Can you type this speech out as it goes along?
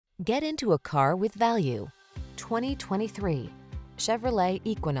Get into a car with value. 2023 Chevrolet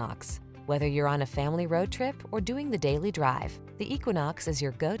Equinox. Whether you're on a family road trip or doing the daily drive, the Equinox is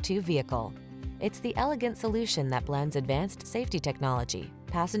your go-to vehicle. It's the elegant solution that blends advanced safety technology,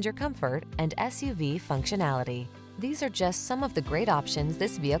 passenger comfort, and SUV functionality. These are just some of the great options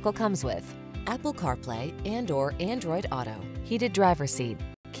this vehicle comes with: Apple CarPlay and/or Android Auto, heated driver's seat,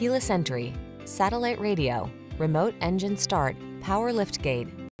 keyless entry, satellite radio, remote engine start, power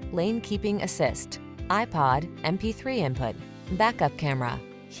liftgate, lane keeping assist, iPod, MP3 input, backup camera,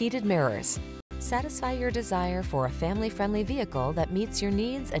 heated mirrors. Satisfy your desire for a family-friendly vehicle that meets your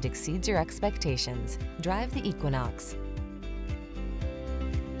needs and exceeds your expectations. Drive the Equinox.